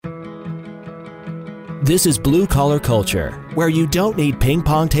This is Blue Collar Culture, where you don't need ping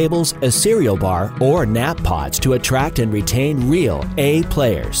pong tables, a cereal bar, or nap pods to attract and retain real A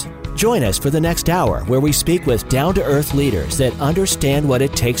players. Join us for the next hour where we speak with down-to-earth leaders that understand what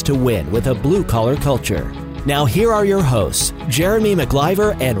it takes to win with a blue-collar culture. Now here are your hosts, Jeremy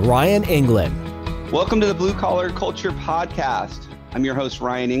McLiver and Ryan England. Welcome to the Blue Collar Culture Podcast. I'm your host,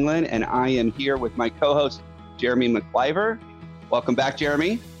 Ryan England, and I am here with my co-host, Jeremy McLiver. Welcome back,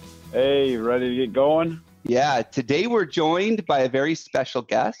 Jeremy. Hey, ready to get going? Yeah, today we're joined by a very special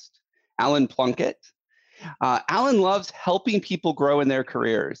guest, Alan Plunkett. Alan loves helping people grow in their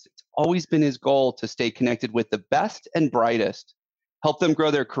careers. It's always been his goal to stay connected with the best and brightest, help them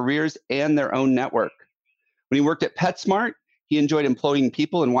grow their careers and their own network. When he worked at PetSmart, he enjoyed employing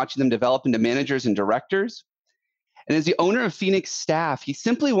people and watching them develop into managers and directors. And as the owner of Phoenix Staff, he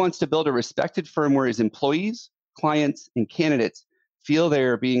simply wants to build a respected firm where his employees, clients, and candidates feel they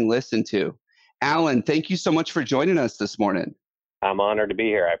are being listened to. Alan, thank you so much for joining us this morning. I'm honored to be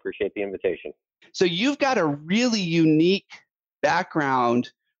here. I appreciate the invitation. So you've got a really unique background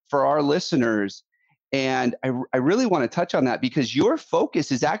for our listeners. And I really want to touch on that because your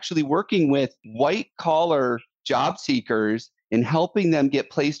focus is actually working with white-collar job seekers and helping them get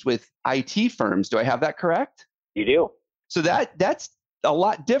placed with IT firms. Do I have that correct? You do. So that's a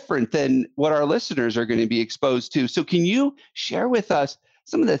lot different than what our listeners are going to be exposed to. So can you share with us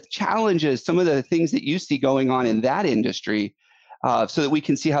some of the challenges, some of the things that you see going on in that industry so that we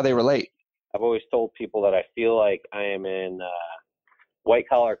can see how they relate? I've always told people that I feel like I am in white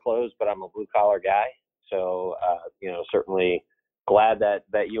collar clothes, but I'm a blue collar guy. So, certainly glad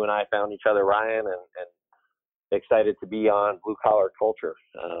that you and I found each other, Ryan, and excited to be on Blue Collar Culture.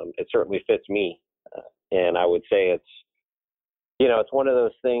 It certainly fits me. And I would say it's one of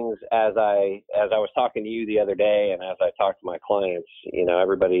those things as I was talking to you the other day and as I talk to my clients,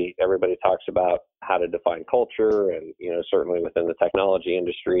 everybody talks about how to define culture and, certainly within the technology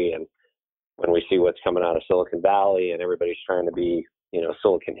industry. And when we see what's coming out of Silicon Valley and everybody's trying to be,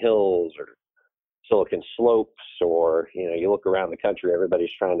 Silicon Hills or Silicon Slopes, or, you look around the country, everybody's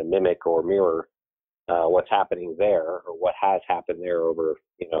trying to mimic or mirror what's happening there or what has happened there over,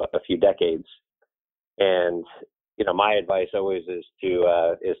 a few decades. And, my advice always is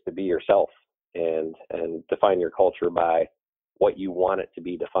to be yourself and define your culture by what you want it to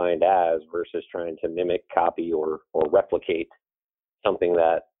be defined as versus trying to mimic, copy, or replicate something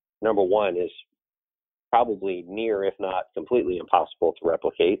that, number one, is probably near, if not completely impossible to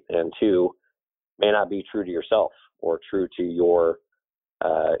replicate, and two, may not be true to yourself or true to your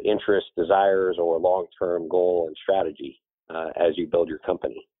interests, desires, or long-term goal and strategy as you build your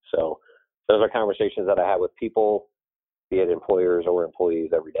company. So those are conversations that I have with people, be it employers or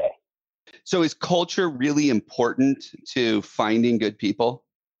employees, every day. So is culture really important to finding good people?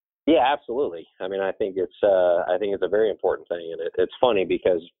 Yeah, absolutely. I mean, I think it's a very important thing, and it's funny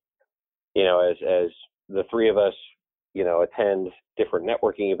because, as the three of us, attend different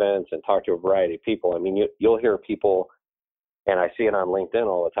networking events and talk to a variety of people. I mean, you'll hear people, and I see it on LinkedIn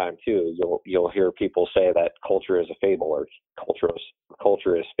all the time too. You'll hear people say that culture is a fable, or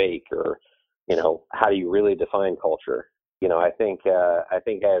culture is fake, or how do you really define culture? I think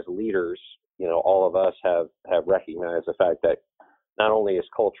as leaders, all of us have recognized the fact that not only is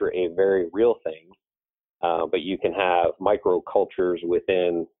culture a very real thing, but you can have micro cultures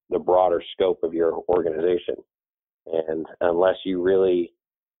within the broader scope of your organization. And unless you really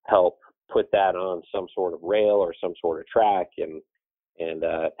help put that on some sort of rail or some sort of track and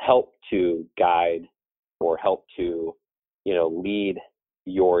help to guide or help to, lead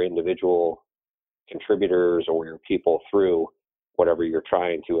your individual contributors or your people through whatever you're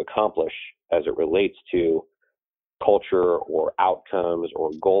trying to accomplish as it relates to culture or outcomes or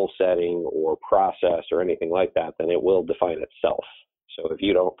goal setting or process or anything like that, then it will define itself. So if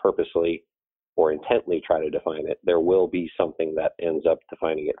you don't purposely or intently try to define it, there will be something that ends up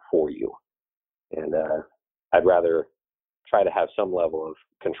defining it for you. And I'd rather try to have some level of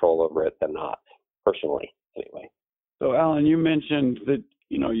control over it than not, personally, anyway. So, Alan, you mentioned that,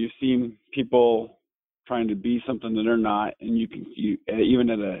 you've seen people trying to be something that they're not, and you even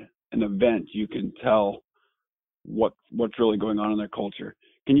at an event, you can tell what's really going on in their culture.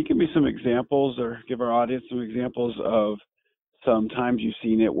 Can you give me some examples or give our audience some examples of sometimes you've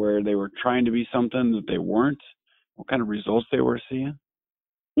seen it where they were trying to be something that they weren't? What kind of results they were seeing?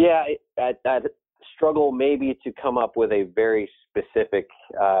 Yeah, I'd struggle maybe to come up with a very specific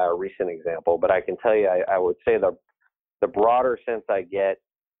recent example, but I can tell you, I would say the broader sense I get,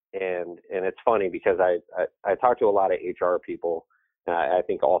 and it's funny because I talk to a lot of HR people. I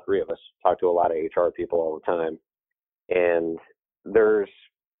think all three of us talk to a lot of HR people all the time, and there's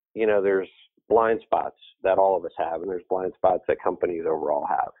blind spots that all of us have, and there's blind spots that companies overall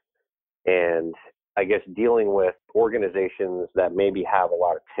have. And I guess dealing with organizations that maybe have a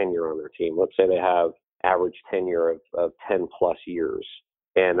lot of tenure on their team, let's say they have average tenure of 10 plus years,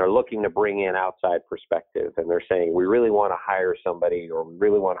 and they're looking to bring in outside perspective, and they're saying, we really want to hire somebody, or we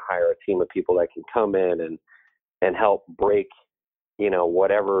really want to hire a team of people that can come in and help break,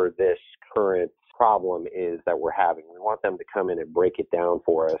 whatever this current problem is that we're having. We want them to come in and break it down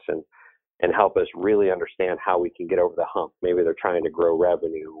for us and help us really understand how we can get over the hump. Maybe they're trying to grow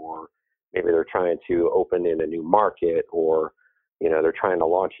revenue, or maybe they're trying to open in a new market, or, they're trying to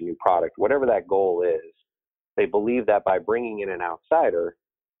launch a new product. Whatever that goal is, they believe that by bringing in an outsider,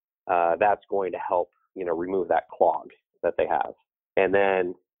 that's going to help, remove that clog that they have. And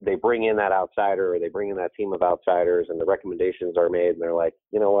then they bring in that outsider, or they bring in that team of outsiders, and the recommendations are made, and they're like,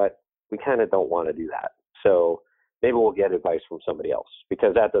 you know what, we kind of don't want to do that. So maybe we'll get advice from somebody else,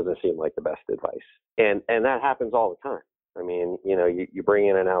 because that doesn't seem like the best advice. And that happens all the time. I mean, you bring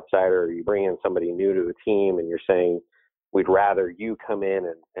in an outsider, or you bring in somebody new to a team, and you're saying, we'd rather you come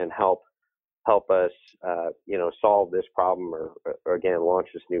in and help us, solve this problem, or again, launch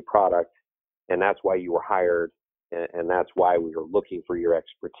this new product. And that's why you were hired. And that's why we were looking for your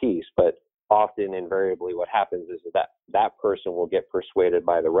expertise. But often, invariably, what happens is that person will get persuaded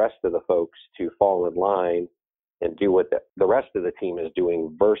by the rest of the folks to fall in line and do what the rest of the team is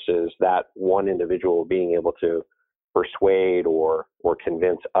doing, versus that one individual being able to persuade or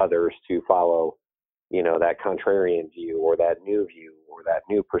convince others to follow, that contrarian view, or that new view, or that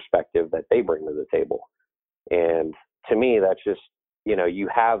new perspective that they bring to the table. And to me, that's just, you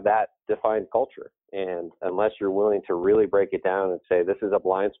have that defined culture. And unless you're willing to really break it down and say, this is a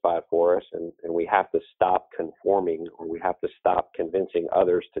blind spot for us, and we have to stop conforming, or we have to stop convincing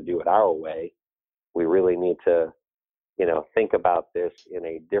others to do it our way, we really need to, think about this in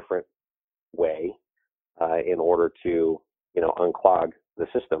a different way in order to, unclog the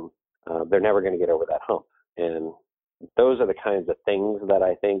system. They're never going to get over that hump. And those are the kinds of things that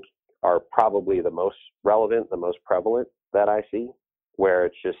I think are probably the most relevant, the most prevalent that I see, where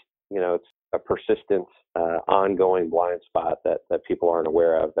it's just, it's a persistent, ongoing blind spot that people aren't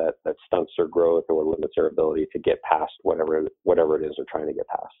aware of, that stunts their growth or limits their ability to get past whatever it is they're trying to get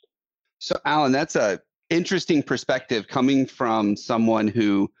past. So, Alan, that's a interesting perspective coming from someone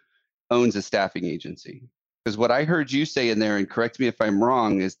who owns a staffing agency. Because what I heard you say in there, and correct me if I'm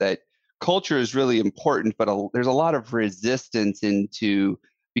wrong, is that culture is really important, but there's a lot of resistance into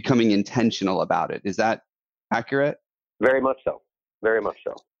becoming intentional about it. Is that accurate? Very much so. Very much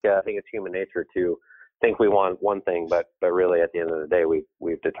so. Yeah, I think it's human nature to think we want one thing, but really at the end of the day,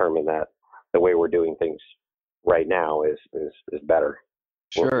 we've determined that the way we're doing things right now is better.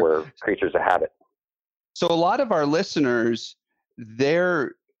 Sure. We're creatures of habit. So a lot of our listeners,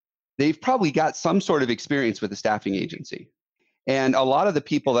 they've probably got some sort of experience with a staffing agency. And a lot of the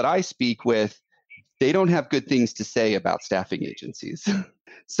people that I speak with, they don't have good things to say about staffing agencies.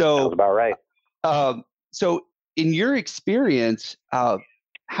 So sounds about right. So in your experience,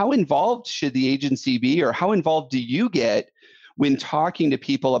 how involved should the agency be, or how involved do you get when talking to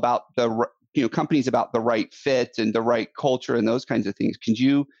people about companies about the right fit and the right culture and those kinds of things? Can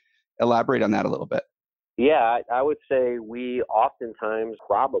you elaborate on that a little bit? Yeah, I would say we oftentimes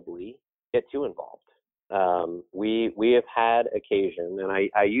probably get too involved. We have had occasion, and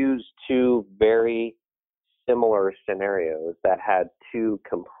I use two very similar scenarios that had two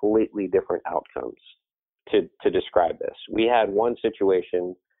completely different outcomes to describe this. We had one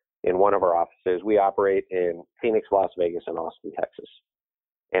situation in one of our offices. We operate in Phoenix, Las Vegas, and Austin, Texas.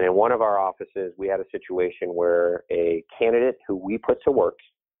 And in one of our offices, we had a situation where a candidate who we put to work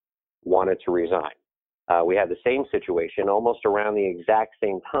wanted to resign. We had the same situation almost around the exact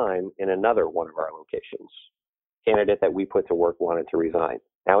same time in another one of our locations. Candidate that we put to work wanted to resign.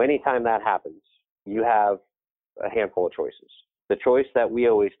 Now, anytime that happens, you have a handful of choices. The choice that we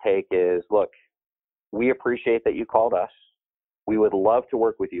always take is, look, we appreciate that you called us. We would love to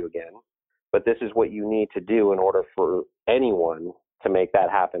work with you again, but this is what you need to do in order for anyone to make that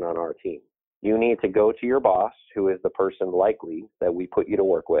happen on our team. You need to go to your boss, who is the person likely that we put you to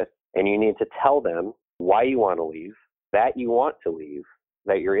work with, and you need to tell them why you want to leave, that you want to leave,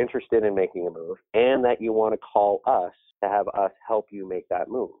 that you're interested in making a move, and that you want to call us to have us help you make that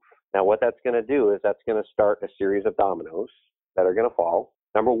move. Now, what that's going to do is that's going to start a series of dominoes that are going to fall.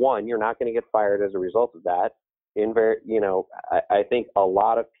 Number one, you're not going to get fired as a result of that. I think a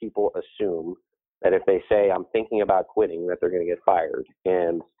lot of people assume that if they say, I'm thinking about quitting, that they're going to get fired.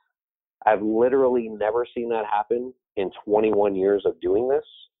 And I've literally never seen that happen in 21 years of doing this.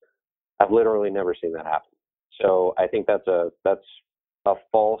 I've literally never seen that happen. So I think that's a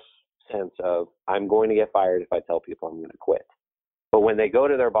false sense of, I'm going to get fired if I tell people I'm going to quit. But when they go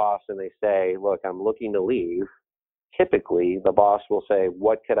to their boss and they say, look, I'm looking to leave, typically the boss will say,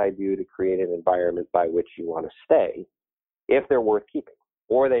 what could I do to create an environment by which you want to stay if they're worth keeping?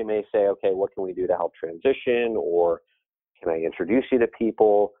 Or they may say, okay, what can we do to help transition? Or can I introduce you to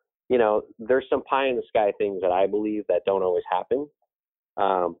people? You know, there's some pie in the sky things that I believe that don't always happen.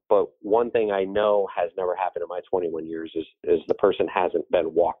 But one thing I know has never happened in my 21 years is the person hasn't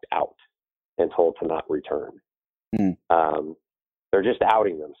been walked out and told to not return. They're just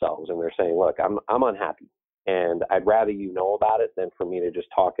outing themselves and they're saying, look, I'm unhappy and I'd rather you know about it than for me to just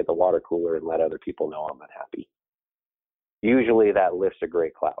talk at the water cooler and let other people know I'm unhappy. Usually that lifts a gray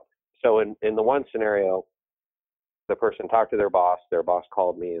cloud. So in the one scenario, the person talked to their boss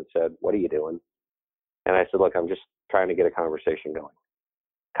called me and said, what are you doing? And I said, look, I'm just trying to get a conversation going.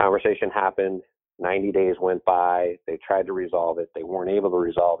 Conversation happened. 90 days went by. They tried to resolve it. They weren't able to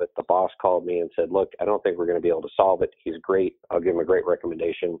resolve it. The boss called me and said, look, I don't think we're going to be able to solve it. He's great. I'll give him a great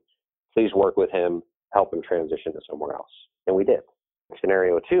recommendation. Please work with him, help him transition to somewhere else. And we did.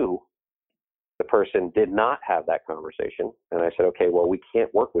 Scenario 2, the person did not have that conversation. And I said, okay, well, we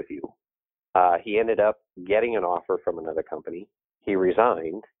can't work with you. He ended up getting an offer from another company. He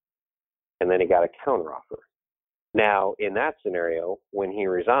resigned, and then he got a counteroffer. Now, in that scenario, when he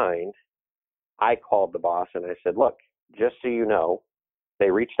resigned, I called the boss and I said, look, just so you know, they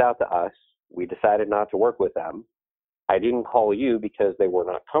reached out to us. We decided not to work with them. I didn't call you because they were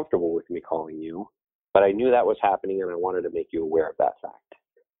not comfortable with me calling you, but I knew that was happening and I wanted to make you aware of that fact.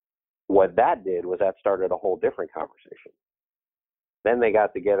 What that did was that started a whole different conversation. Then they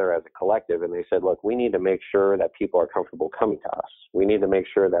got together as a collective and they said, look, we need to make sure that people are comfortable coming to us. We need to make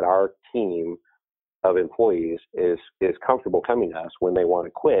sure that our team of employees is comfortable coming to us when they want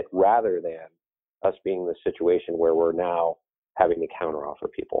to quit, rather than us being in the situation where we're now having to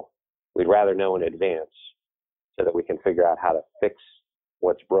counteroffer people. We'd rather know in advance so that we can figure out how to fix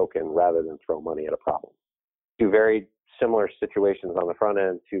what's broken rather than throw money at a problem. Two very similar situations on the front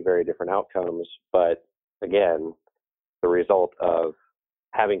end, two very different outcomes, but again, the result of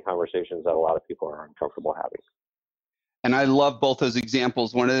having conversations that a lot of people are uncomfortable having. And I love both those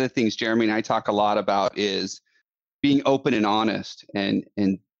examples. One of the things Jeremy and I talk a lot about is being open and honest and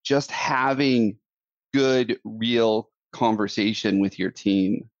just having good, real conversation with your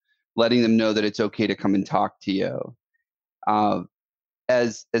team, letting them know that it's okay to come and talk to you.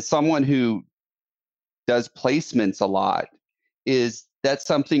 As someone who does placements a lot, is that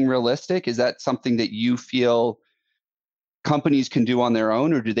something realistic? Is that something that you feel companies can do on their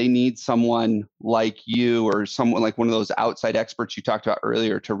own, or do they need someone like you or someone like one of those outside experts you talked about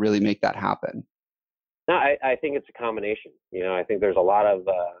earlier to really make that happen? No, I think it's a combination. You know, I think there's a lot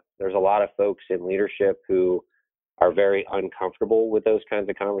of folks in leadership who are very uncomfortable with those kinds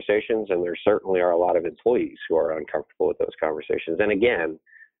of conversations, and there certainly are a lot of employees who are uncomfortable with those conversations. And again,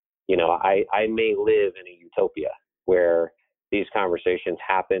 you know, I may live in a utopia where these conversations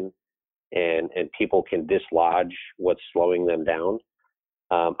happen and people can dislodge what's slowing them down.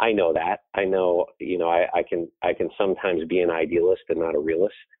 I know that. I know, you know, I can sometimes be an idealist and not a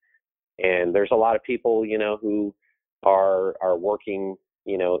realist. And there's a lot of people, you know, who are working,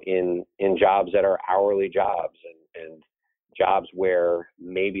 you know, in jobs that are hourly jobs and jobs where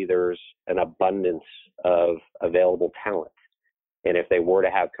maybe there's an abundance of available talent. And if they were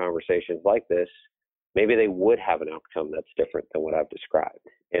to have conversations like this, maybe they would have an outcome that's different than what I've described.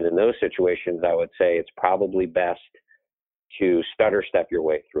 And in those situations, I would say it's probably best to stutter step your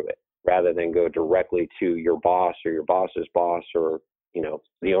way through it rather than go directly to your boss or your boss's boss or, you know,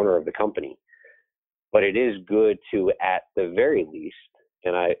 the owner of the company. But it is good to, at the very least,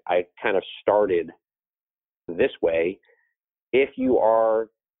 and I kind of started this way, if you are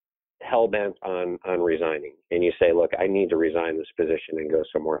hell-bent on resigning and you say, look, I need to resign this position and go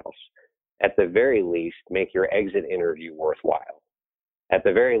somewhere else, at the very least, make your exit interview worthwhile. At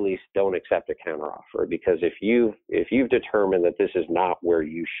the very least, don't accept a counteroffer, because if you've determined that this is not where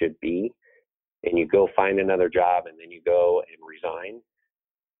you should be and you go find another job and then you go and resign,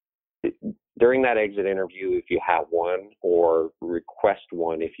 during that exit interview, if you have one, or request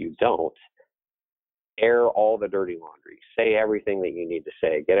one if you don't, air all the dirty laundry. Say everything that you need to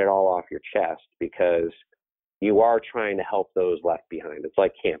say. Get it all off your chest, because you are trying to help those left behind. It's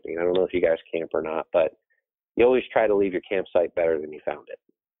like camping. I don't know if you guys camp or not, but you always try to leave your campsite better than you found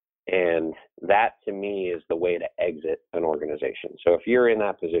it. And that, to me, is the way to exit an organization. So if you're in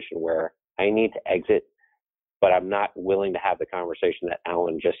that position where I need to exit, but I'm not willing to have the conversation that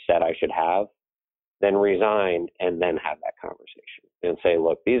Alan just said I should have, then resign and then have that conversation and say,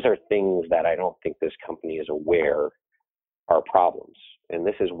 look, these are things that I don't think this company is aware are problems. And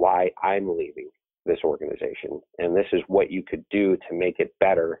this is why I'm leaving this organization. And this is what you could do to make it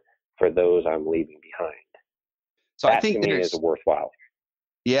better for those I'm leaving behind. So That I think to me is worthwhile.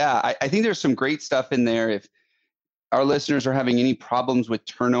 Yeah, I think there's some great stuff in there. If our listeners are having any problems with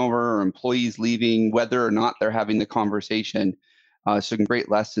turnover or employees leaving, whether or not they're having the conversation, some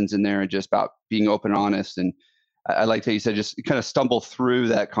great lessons in there just about being open and honest. And I like how you said, just kind of stumble through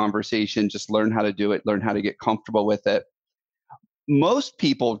that conversation, just learn how to do it, learn how to get comfortable with it. Most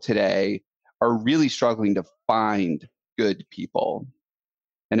people today are really struggling to find good people.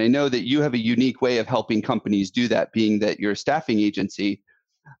 And I know that you have a unique way of helping companies do that, being that you're a staffing agency.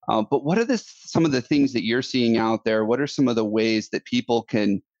 But what are some of the things that you're seeing out there? What are some of the ways that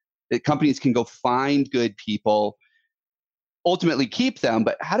that companies can go find good people, ultimately keep them?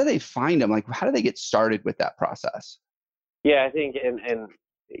 But how do they find them? Like, how do they get started with that process? Yeah, I think, and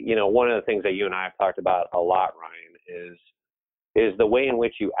one of the things that you and I have talked about a lot, Ryan, is the way in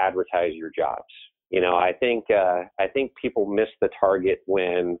which you advertise your jobs. I think people miss the target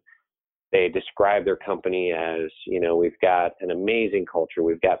when they describe their company as, we've got an amazing culture.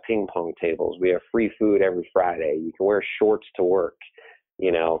 We've got ping pong tables. We have free food every Friday. You can wear shorts to work.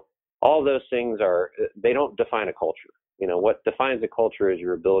 All those things they don't define a culture. What defines a culture is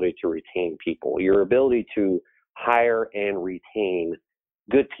your ability to retain people, your ability to hire and retain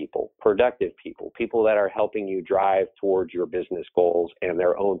good people, productive people, people that are helping you drive towards your business goals and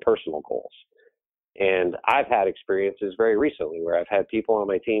their own personal goals. And I've had experiences very recently where I've had people on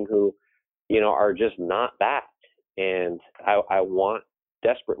my team who, are just not that. And I want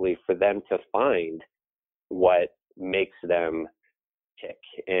desperately for them to find what makes them tick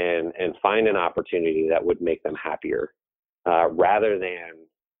and find an opportunity that would make them happier, rather than,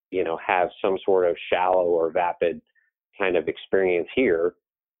 have some sort of shallow or vapid kind of experience here.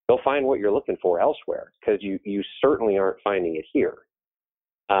 Go find what you're looking for elsewhere, because you certainly aren't finding it here.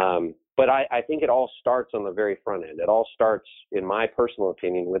 But I think it all starts on the very front end. It all starts, in my personal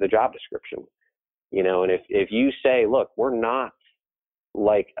opinion, with a job description. And if you say, look, we're not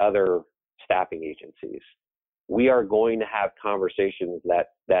like other staffing agencies, we are going to have conversations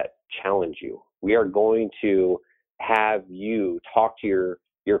that challenge you. We are going to have you talk to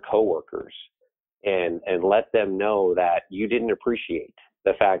your coworkers and let them know that you didn't appreciate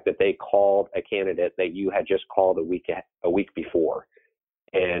the fact that they called a candidate that you had just called a week before.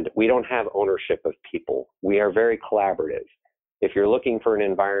 And we don't have ownership of people. We are very collaborative. If you're looking for an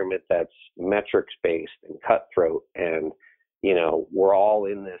environment that's metrics based and cutthroat and, we're all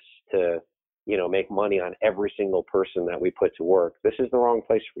in this to, make money on every single person that we put to work, this is the wrong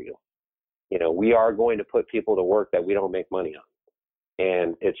place for you. We are going to put people to work that we don't make money on.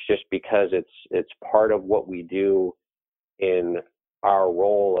 And it's just because it's part of what we do in our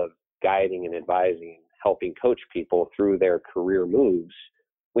role of guiding and advising and helping coach people through their career moves.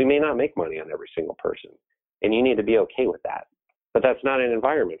 We may not make money on every single person, and you need to be okay with that. But that's not an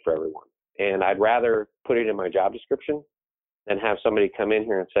environment for everyone. And I'd rather put it in my job description than have somebody come in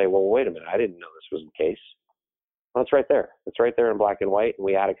here and say, well, wait a minute, I didn't know this was the case. Well, it's right there. It's right there in black and white, and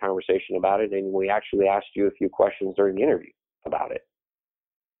we had a conversation about it, and we actually asked you a few questions during the interview about it.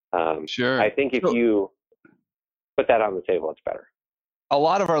 Sure. I think if you put that on the table, it's better. A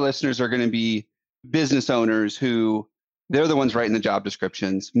lot of our listeners are going to be business owners who they're the ones writing the job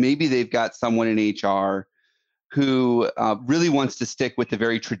descriptions. Maybe they've got someone in HR who really wants to stick with the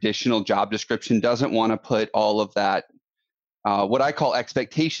very traditional job description, doesn't want to put all of that, what I call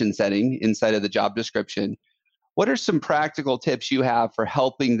expectation setting inside of the job description. What are some practical tips you have for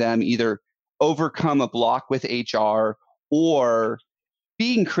helping them either overcome a block with HR or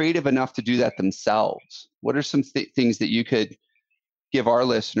being creative enough to do that themselves? What are some things that you could give our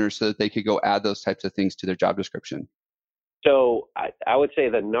listeners so that they could go add those types of things to their job description? So I would say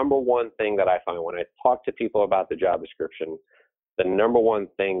the number one thing that I find when I talk to people about the job description, the number one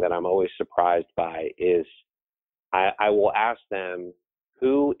thing that I'm always surprised by is I will ask them,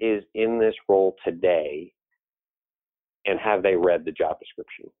 who is in this role today and have they read the job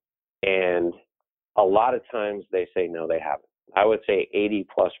description? And a lot of times they say, no, they haven't. I would say 80+%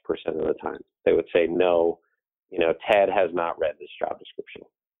 of the time they would say, no, Ted has not read this job description.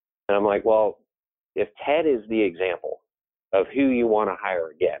 And I'm like, well, if Ted is the example of who you want to hire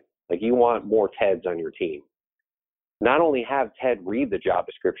again, like you want more Teds on your team, not only have Ted read the job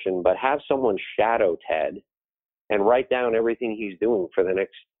description, but have someone shadow Ted and write down everything he's doing for the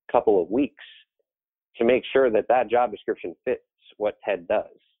next couple of weeks to make sure that job description fits what Ted does.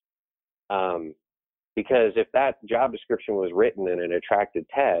 Because if that job description was written and it attracted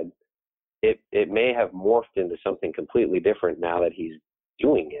Ted, it may have morphed into something completely different now that he's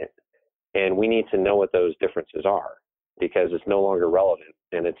doing it. And we need to know what those differences are. because it's no longer relevant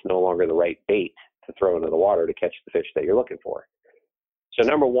and it's no longer the right bait to throw into the water to catch the fish that you're looking for. So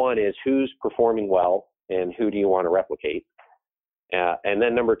number one is who's performing well and who do you want to replicate? And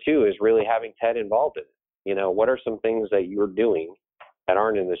then number two is really having Ted involved in it. You know, what are some things that you're doing that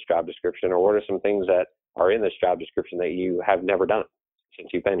aren't in this job description, or what are some things that are in this job description that you have never done since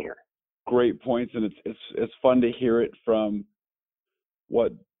you've been here? Great points, and it's fun to hear it from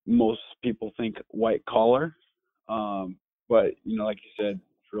what most people think white collar, but you know, like you said,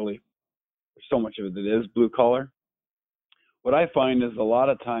 it's really so much of it that is blue collar. What I find is a lot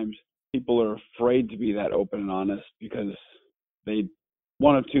of times people are afraid to be that open and honest because they,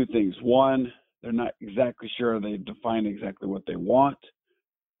 one of two things. One, they're not exactly sure they define exactly what they want,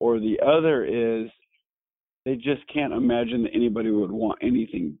 or the other is they just can't imagine that anybody would want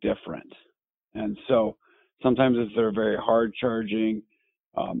anything different. And so sometimes if they're very hard charging,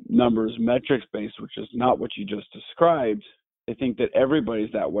 numbers, metrics based, which is not what you just described, they think that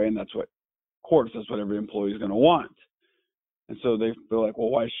everybody's that way, and that's what, of course, that's what every employee is going to want. And so they feel like, well,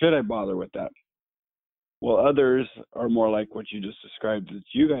 why should I bother with that? Well, others are more like what you just described that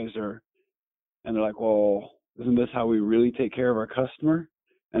you guys are, and they're like, well, isn't this how we really take care of our customer?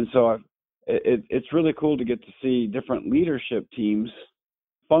 And so it's really cool to get to see different leadership teams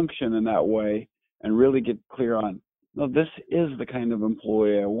function in that way and really get clear on, no, this is the kind of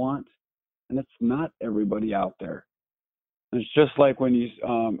employee I want, and it's not everybody out there. And it's just like when you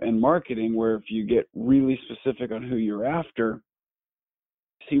in marketing, where if you get really specific on who you're after,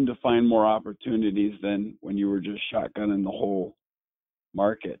 you seem to find more opportunities than when you were just shotgunning the whole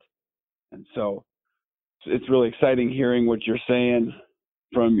market. And so it's really exciting hearing what you're saying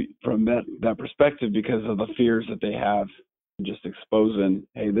from that perspective, because of the fears that they have, just exposing,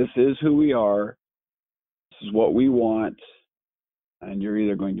 hey, this is who we are, this is what we want, and you're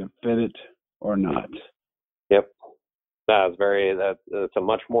either going to fit it or not. Yep. That's a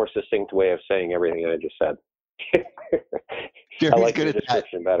much more succinct way of saying everything I just said. I like your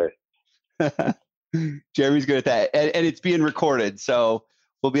description better. Jeremy's good at that. And it's being recorded, so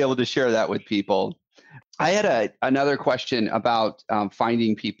we'll be able to share that with people. I had another question about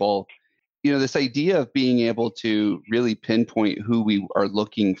finding people. You know, this idea of being able to really pinpoint who we are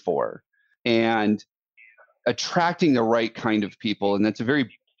looking for and attracting the right kind of people. And that's a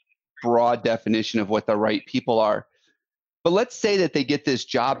very broad definition of what the right people are. But let's say that they get this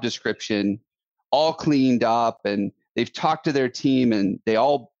job description all cleaned up and they've talked to their team and they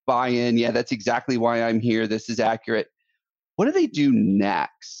all buy in. Yeah, that's exactly why I'm here. This is accurate. What do they do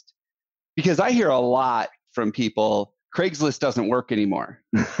next? Because I hear a lot from people, Craigslist doesn't work anymore.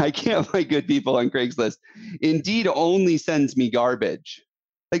 I can't find good people on Craigslist. Indeed only sends me garbage.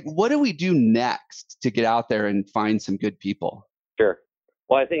 Like, what do we do next to get out there and find some good people? Sure.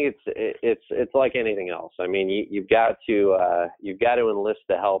 Well, I think it's like anything else. I mean, you've got to enlist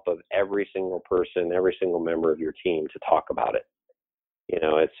the help of every single person, every single member of your team to talk about it. You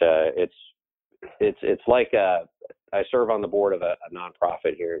know, it's like I serve on the board of a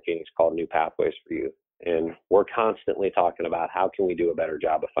nonprofit here in Phoenix called New Pathways for Youth, and we're constantly talking about how can we do a better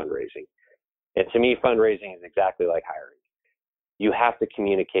job of fundraising. And to me, fundraising is exactly like hiring. You have to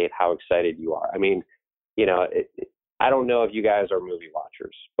communicate how excited you are. I mean, you know, I don't know if you guys are movie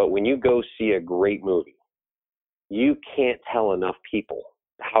watchers, but when you go see a great movie, you can't tell enough people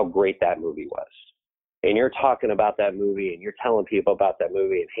how great that movie was. And you're talking about that movie and you're telling people about that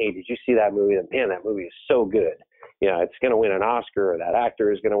movie and, hey, did you see that movie? Man, that movie is so good. You know, it's going to win an Oscar, or that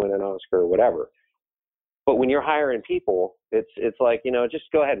actor is going to win an Oscar, or whatever. But when you're hiring people, it's like, you know, just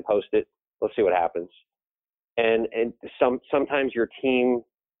go ahead and post it. Let's see what happens. And sometimes your team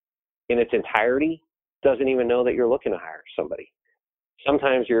in its entirety doesn't even know that you're looking to hire somebody.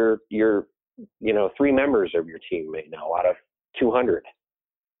 Sometimes you're 3 members of your team may know out of 200.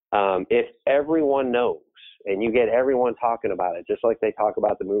 If everyone knows and you get everyone talking about it, just like they talk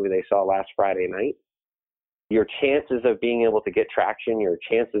about the movie they saw last Friday night, your chances of being able to get traction, your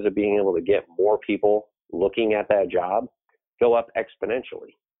chances of being able to get more people looking at that job go up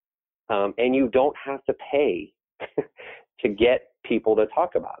exponentially. And you don't have to pay to get people to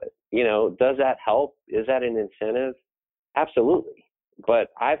talk about it. You know, does that help? Is that an incentive? Absolutely. But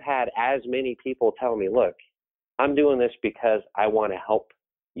I've had as many people tell me, look, I'm doing this because I want to help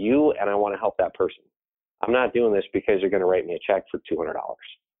you and I want to help that person. I'm not doing this because you're going to write me a check for $200.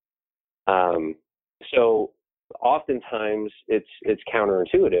 So oftentimes it's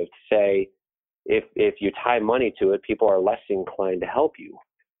counterintuitive to say, if you tie money to it, people are less inclined to help you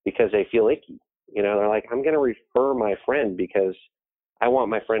because they feel icky. You know, they're like, I'm going to refer my friend because I want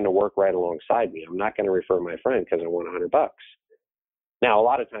my friend to work right alongside me. I'm not going to refer my friend because I want $100. Now, a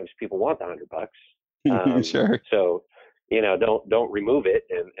lot of times people want the $100. Sure. So don't remove it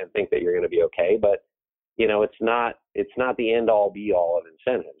and think that you're going to be okay. But, it's not the end all be all of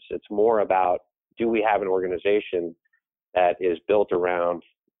incentives. It's more about, do we have an organization that is built around,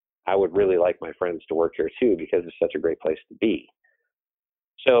 I would really like my friends to work here too, because it's such a great place to be.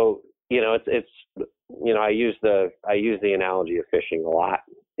 So, I use the analogy of fishing a lot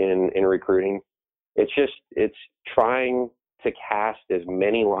in recruiting. It's trying to cast as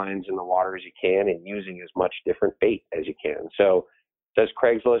many lines in the water as you can and using as much different bait as you can. So does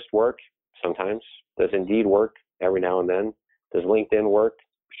Craigslist work? Sometimes. Does Indeed work? Every now and then. Does LinkedIn work?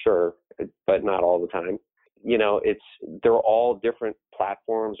 Sure, but not all the time. They're all different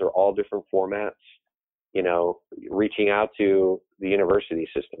platforms, or all different formats. Reaching out to the university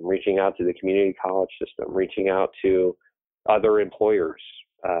system, reaching out to the community college system, reaching out to other employers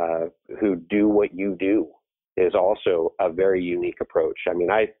who do what you do is also a very unique approach. I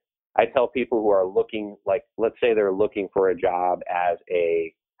mean, I tell people who are looking, like, let's say they're looking for a job as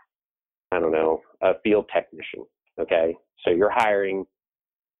a field technician. Okay. So you're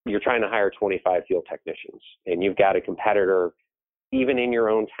trying to hire 25 field technicians, and you've got a competitor even in your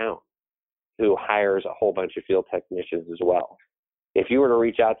own town who hires a whole bunch of field technicians as well. If you were to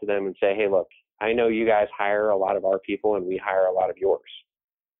reach out to them and say, hey, look, I know you guys hire a lot of our people and we hire a lot of yours.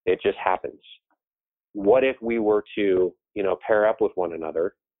 It just happens. What if we were to, pair up with one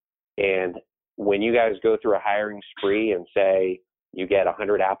another, and when you guys go through a hiring spree and say you get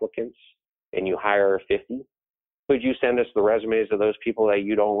 100 applicants and you hire 50, could you send us the resumes of those people that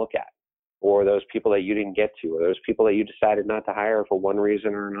you don't look at, or those people that you didn't get to, or those people that you decided not to hire for one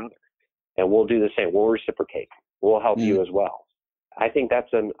reason or another? And we'll do the same. We'll reciprocate. We'll help you as well. I think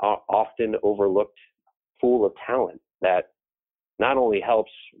that's an often overlooked pool of talent that not only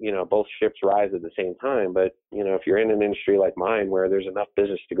helps, both ships rise at the same time, but, if you're in an industry like mine where there's enough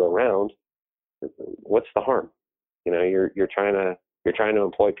business to go around, what's the harm? You're trying to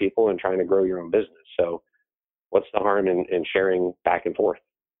employ people and trying to grow your own business. So what's the harm in sharing back and forth?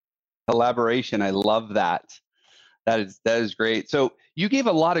 Collaboration. I love that. That is great. So you gave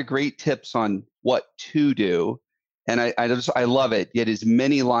a lot of great tips on what to do. And I love it. Get as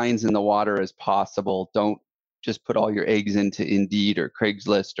many lines in the water as possible. Don't just put all your eggs into Indeed or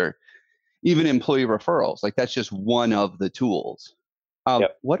Craigslist or even employee referrals. Like, that's just one of the tools.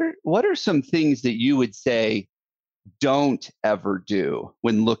 Yep. What are some things that you would say don't ever do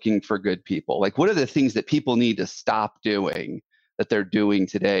when looking for good people? Like, what are the things that people need to stop doing that they're doing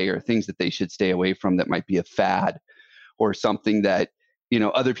today, or things that they should stay away from that might be a fad, or something that,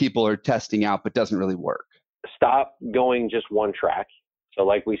 other people are testing out but doesn't really work? Stop going just one track. So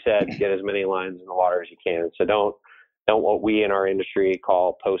like we said, get as many lines in the water as you can. So don't what we in our industry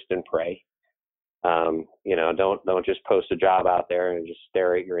call post and pray. Don't just post a job out there and just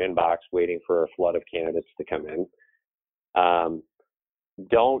stare at your inbox waiting for a flood of candidates to come in.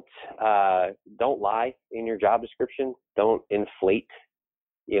 Don't lie in your job description. Don't inflate,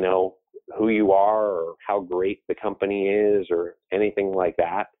 who you are or how great the company is or anything like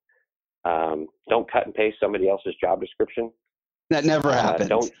that. Don't cut and paste somebody else's job description. That never happens.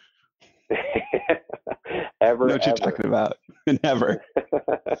 Don't ever. Know what you're talking about. Never.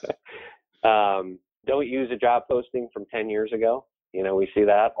 Don't use a job posting from 10 years ago. We see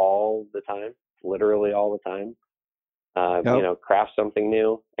that all the time, literally all the time. Yep. Craft something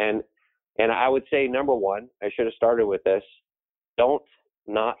new. And I would say, number one, I should have started with this. Don't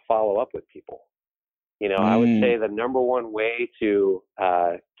not follow up with people. I would say the number one way to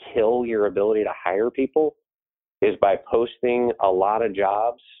kill your ability to hire people is by posting a lot of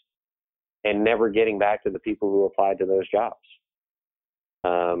jobs and never getting back to the people who applied to those jobs.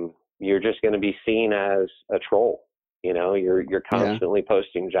 You're just going to be seen as a troll. You're constantly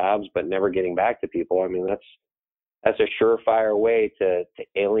posting jobs but never getting back to people. I mean, that's a surefire way to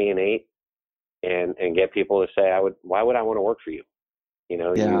alienate and get people to say, why would I want to work for you?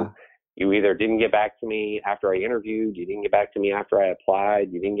 You either didn't get back to me after I interviewed, you didn't get back to me after I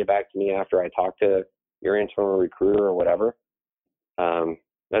applied, you didn't get back to me after I talked to your internal recruiter or whatever.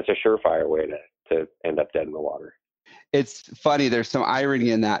 That's a surefire way to end up dead in the water. It's funny. There's some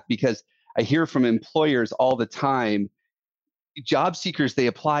irony in that, because I hear from employers all the time, job seekers, they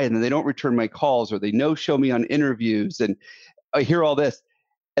apply and then they don't return my calls, or they no-show me on interviews. And I hear all this.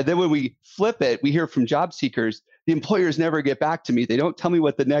 And then when we flip it, we hear from job seekers, the employers never get back to me. They don't tell me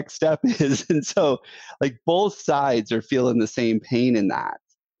what the next step is. And so, like, both sides are feeling the same pain in that.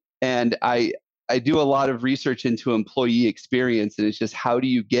 And I do a lot of research into employee experience, and it's just, how do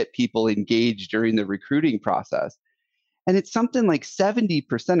you get people engaged during the recruiting process? And it's something like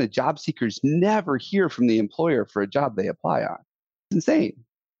 70% of job seekers never hear from the employer for a job they apply on. It's insane.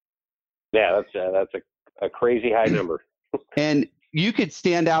 Yeah, that's a crazy high number. And you could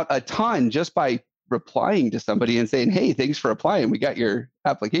stand out a ton just by replying to somebody and saying, hey, thanks for applying. We got your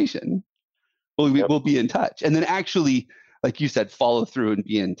application. We'll be in touch. And then actually, like you said, follow through and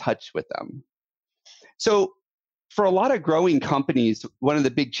be in touch with them. So for a lot of growing companies, one of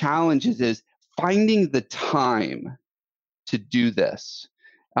the big challenges is finding the time to do this.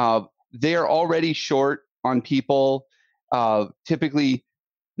 They're already short on people. Typically,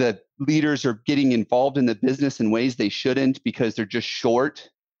 the leaders are getting involved in the business in ways they shouldn't because they're just short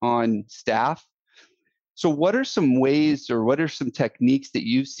on staff. So what are some ways or what are some techniques that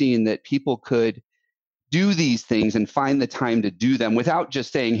you've seen that people could do these things and find the time to do them without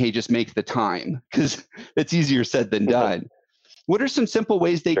just saying, hey, just make the time, because it's easier said than done? What are some simple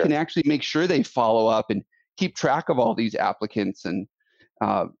ways they can actually make sure they follow up and keep track of all these applicants and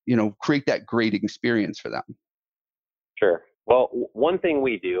create that great experience for them? Sure. Well, one thing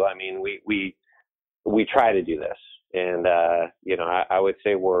we do, I mean, we try to do this, and I would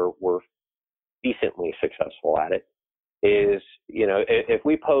say we're decently successful at it. Is, if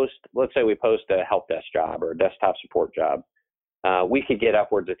we post, let's say we post a help desk job or a desktop support job, we could get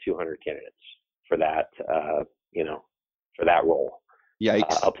upwards of 200 candidates for that, for that role.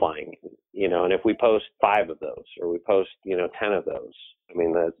 Yikes. Applying, and if we post 5 of those or we post, 10 of those, I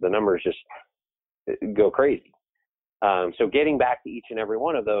mean, the numbers just go crazy. So getting back to each and every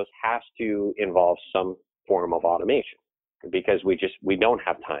one of those has to involve some form of automation because we don't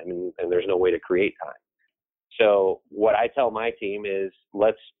have time and there's no way to create time. So what I tell my team is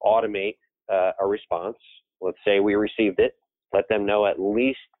let's automate a response. Let's say we received it. Let them know at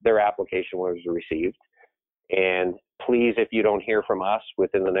least their application was received. And please, if you don't hear from us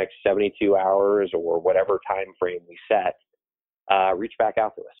within the next 72 hours or whatever time frame we set, reach back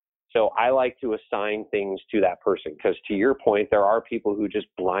out to us. So I like to assign things to that person because, to your point, there are people who just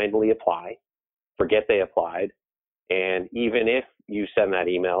blindly apply, forget they applied. And even if you send that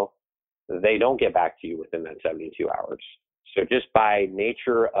email, they don't get back to you within that 72 hours. So just by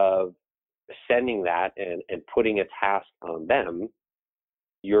nature of sending that and putting a task on them,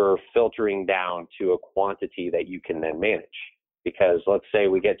 you're filtering down to a quantity that you can then manage. Because let's say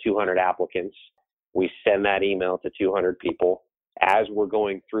we get 200 applicants, we send that email to 200 people. As we're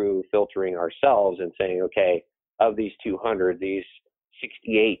going through filtering ourselves and saying, okay, of these 200, these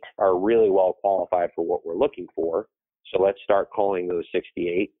 68 are really well qualified for what we're looking for. So let's start calling those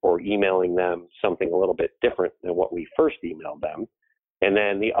 68 or emailing them something a little bit different than what we first emailed them. And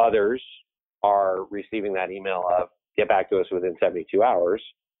then the others are receiving that email of get back to us within 72 hours.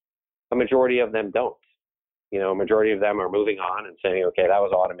 A majority of them don't. A majority of them are moving on and saying, okay, that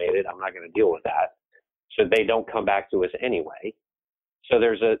was automated. I'm not going to deal with that. So they don't come back to us anyway. So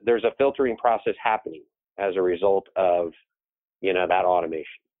there's a filtering process happening as a result of, that automation.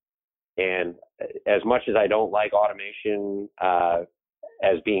 And as much as I don't like automation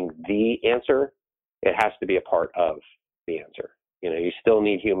as being the answer, it has to be a part of the answer. You still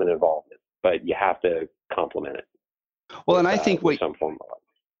need human involvement, but you have to complement it. Well, and I think what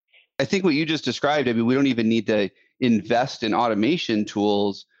you just described, I mean, we don't even need to invest in automation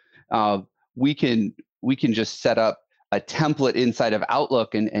tools. We can just set up a template inside of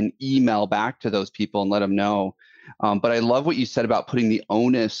Outlook and email back to those people and let them know. But I love what you said about putting the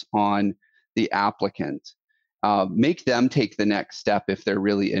onus on the applicant. Make them take the next step if they're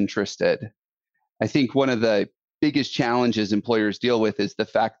really interested. I think one of the biggest challenges employers deal with is the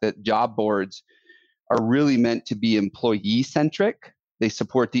fact that job boards are really meant to be employee-centric. They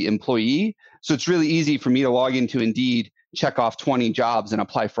support the employee. So it's really easy for me to log into Indeed, check off 20 jobs and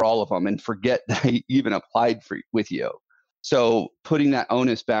apply for all of them and forget that I even applied with you. So putting that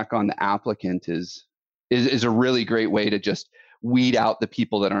onus back on the applicant is a really great way to just weed out the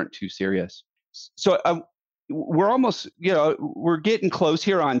people that aren't too serious. So we're almost, we're getting close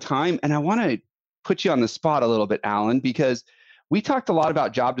here on time. And I want to put you on the spot a little bit, Alan, because we talked a lot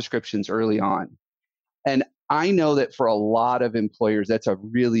about job descriptions early on. And I know that for a lot of employers, that's a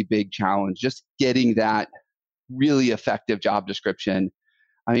really big challenge, just getting that really effective job description.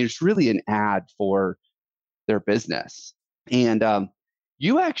 I mean, it's really an ad for their business. And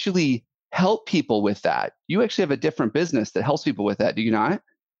you actually help people with that. You actually have a different business that helps people with that, do you not?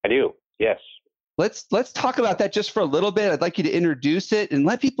 I do, yes. Let's talk about that just for a little bit. I'd like you to introduce it and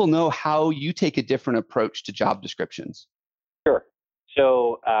let people know how you take a different approach to job descriptions. Sure.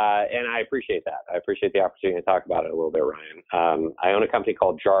 So, and I appreciate that. I appreciate the opportunity to talk about it a little bit, Ryan. I own a company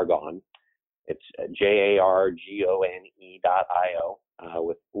called Jargon. It's JARGONE.io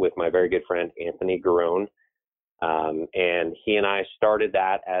with my very good friend, Anthony Garone. And he and I started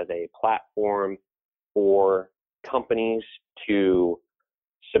that as a platform for companies to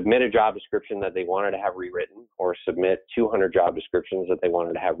submit a job description that they wanted to have rewritten, or submit 200 job descriptions that they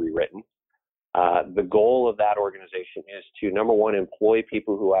wanted to have rewritten. The goal of that organization is to, number one, employ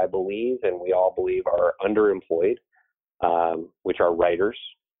people who I believe, and we all believe, are underemployed, which are writers.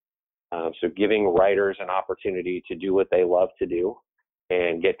 So giving writers an opportunity to do what they love to do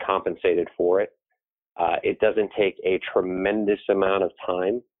and get compensated for it. It doesn't take a tremendous amount of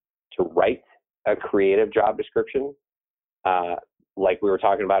time to write a creative job description. Like we were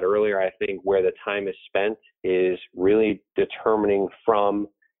talking about earlier, I think where the time is spent is really determining from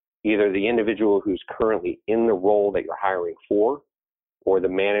either the individual who's currently in the role that you're hiring for, or the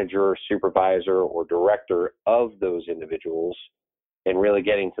manager, supervisor, or director of those individuals, and really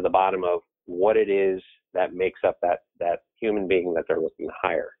getting to the bottom of what it is that makes up that human being that they're looking to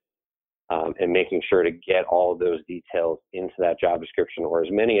hire, and making sure to get all of those details into that job description, or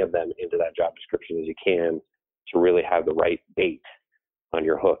as many of them into that job description as you can, to really have the right bait on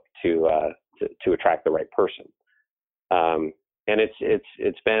your hook to attract the right person. And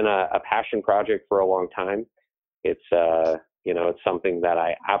it's been a passion project for a long time. It's it's something that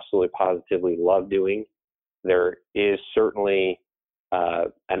I absolutely positively love doing. There is certainly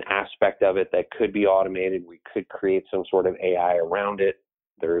an aspect of it that could be automated. We could create some sort of AI around it.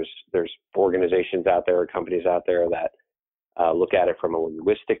 There's organizations out there, or companies out there that look at it from a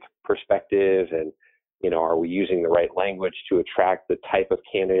linguistic perspective, and are we using the right language to attract the type of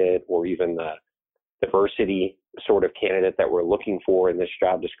candidate, or even the diversity sort of candidate that we're looking for in this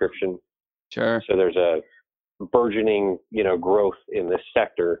job description. Sure. So there's a burgeoning, growth in this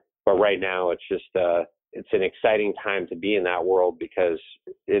sector, but right now it's just it's an exciting time to be in that world, because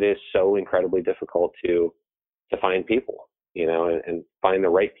it is so incredibly difficult to find people, and find the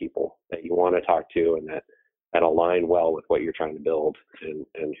right people that you want to talk to, and that align well with what you're trying to build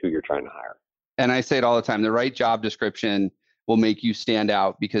and who you're trying to hire. And I say it all the time, the right job description will make you stand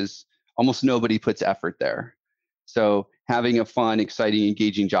out, because almost nobody puts effort there. So having a fun, exciting,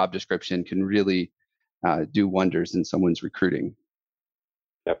 engaging job description can really do wonders in someone's recruiting.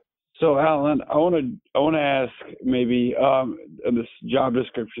 Yep. So Alan, I want to ask maybe this job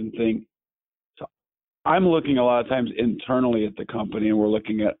description thing. So I'm looking a lot of times internally at the company, and we're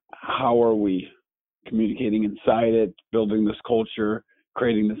looking at how are we communicating inside it, building this culture,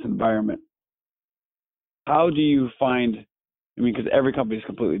 creating this environment. How do you find, because every company is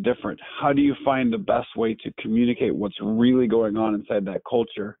completely different, how do you find the best way to communicate what's really going on inside that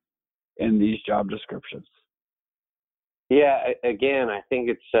culture in these job descriptions? Yeah, again, I think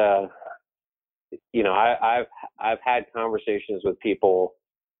it's, I've had conversations with people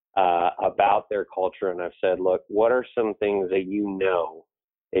about their culture, and I've said, look, what are some things that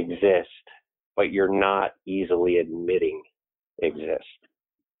exist, but you're not easily admitting exist?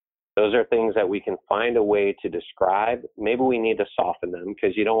 Those are things that we can find a way to describe. Maybe we need to soften them,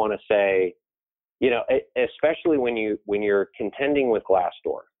 because you don't want to say, especially when you're contending with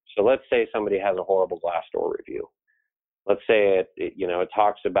Glassdoor. So let's say somebody has a horrible Glassdoor review. Let's say it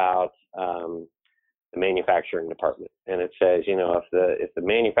talks about the manufacturing department, and it says, if the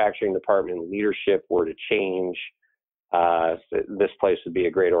manufacturing department leadership were to change, this place would be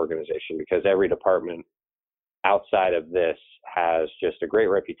a great organization, because every department outside of this has just a great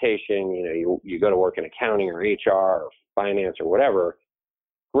reputation. You go to work in accounting or HR or finance or whatever,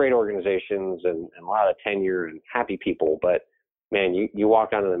 great organizations and a lot of tenure and happy people. But man, you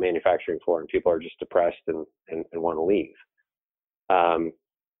walk onto the manufacturing floor and people are just depressed and want to leave.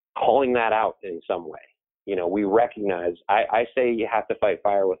 Calling that out in some way. We recognize, I say you have to fight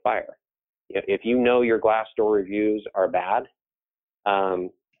fire with fire. If your Glassdoor reviews are bad,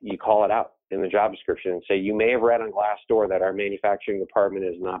 you call it out in the job description and say, you may have read on Glassdoor that our manufacturing department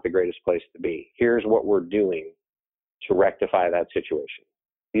is not the greatest place to be. Here's what we're doing to rectify that situation.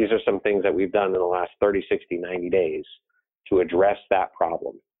 These are some things that we've done in the last 30, 60, 90 days to address that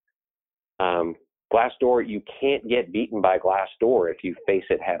problem. Glassdoor, you can't get beaten by Glassdoor if you face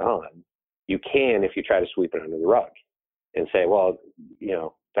it head on. You can if you try to sweep it under the rug and say, well,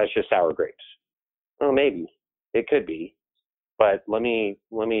 that's just sour grapes. Well, maybe it could be, but let me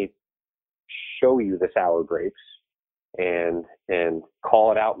show you the sour grapes and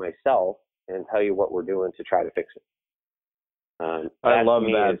call it out myself and tell you what we're doing to try to fix it. I love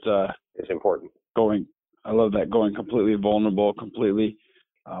that. It's important. I love that, going completely vulnerable, completely.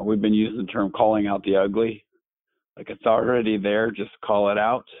 We've been using the term calling out the ugly. Like, it's already there, just call it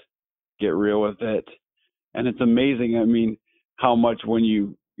out, get real with it. And it's amazing, how much when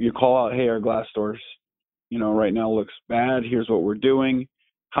you call out, hey, our Glassdoors, right now looks bad, here's what we're doing,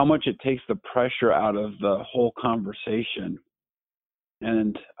 how much it takes the pressure out of the whole conversation.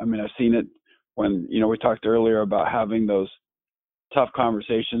 And I've seen it when, we talked earlier about having those tough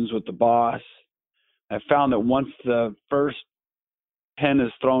conversations with the boss. I found that once the first pin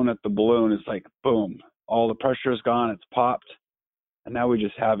is thrown at the balloon, it's like, boom, all the pressure is gone, it's popped. And now we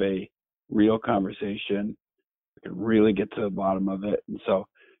just have a real conversation. We can really get to the bottom of it. And so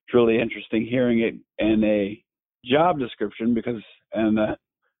it's really interesting hearing it in a job description because, when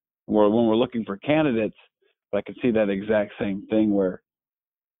we're looking for candidates, I can see that exact same thing where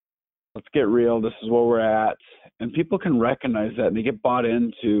let's get real. This is where we're at. And people can recognize that and they get bought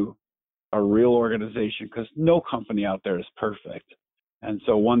into a real organization because no company out there is perfect. And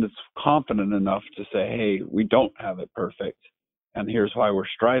so one that's confident enough to say, hey, we don't have it perfect, and here's why we're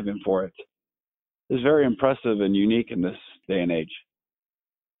striving for it, is very impressive and unique in this day and age.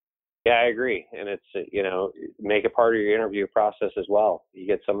 Yeah, I agree. And it's, make it part of your interview process as well. You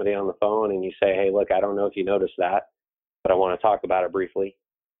get somebody on the phone and you say, hey, look, I don't know if you noticed that, but I want to talk about it briefly.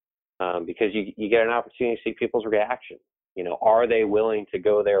 Because you get an opportunity to see people's reaction. Are they willing to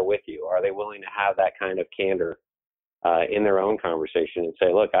go there with you? Are they willing to have that kind of candor in their own conversation and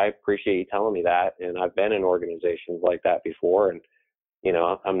say, look, I appreciate you telling me that. And I've been in organizations like that before. And,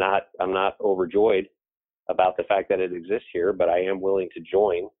 I'm not overjoyed about the fact that it exists here, but I am willing to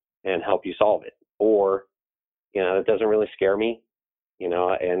join and help you solve it. Or, it doesn't really scare me,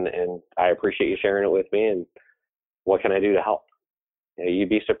 and I appreciate you sharing it with me. And what can I do to help? You'd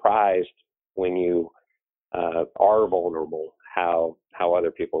be surprised when you are vulnerable how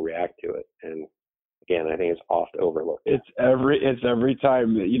other people react to it. And again, I think it's oft overlooked. It's every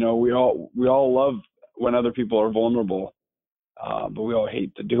time. We all love when other people are vulnerable, but we all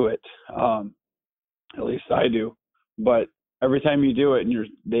hate to do it. At least I do. But every time you do it, and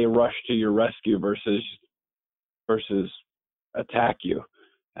they rush to your rescue versus attack you,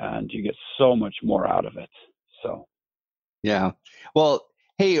 and you get so much more out of it. So. Yeah. Well,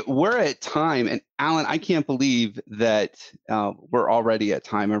 hey, we're at time. And Alan, I can't believe that we're already at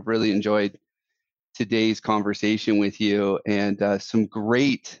time. I've really enjoyed today's conversation with you and some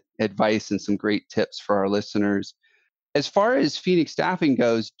great advice and some great tips for our listeners. As far as Phoenix Staffing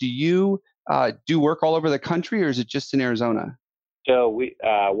goes, do you do work all over the country or is it just in Arizona? So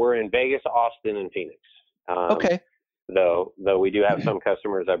we're in Vegas, Austin, and Phoenix. Okay. Though we do have some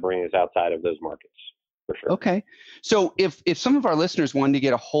customers that bring us outside of those markets. For sure. Okay. So if some of our listeners wanted to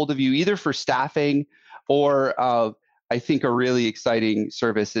get a hold of you either for staffing or I think a really exciting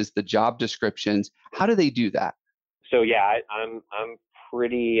service is the job descriptions, how do they do that? So yeah, I'm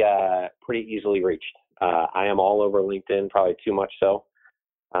pretty easily reached. I am all over LinkedIn, probably too much so.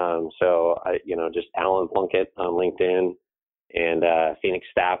 So I, just Alan Plunkett on LinkedIn and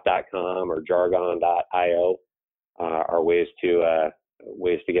phoenixstaff.com or jargon.io are ways to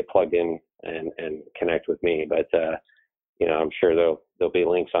get plugged in and connect with me. But, I'm sure there'll be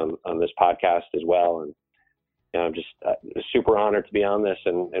links on this podcast as well. And I'm just super honored to be on this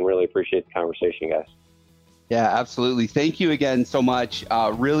and really appreciate the conversation, guys. Yeah, absolutely. Thank you again so much.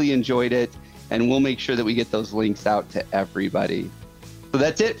 Really enjoyed it. And we'll make sure that we get those links out to everybody. So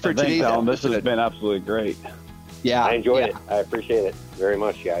that's it for today's episode. This has been absolutely great. Yeah. I enjoyed it. I appreciate it very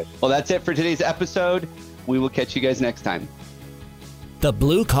much, guys. Well, that's it for today's episode. We will catch you guys next time. The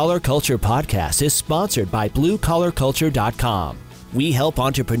Blue Collar Culture podcast is sponsored by BlueCollarCulture.com. We help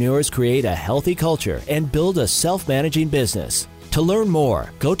entrepreneurs create a healthy culture and build a self-managing business. To learn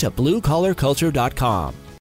more, go to BlueCollarCulture.com.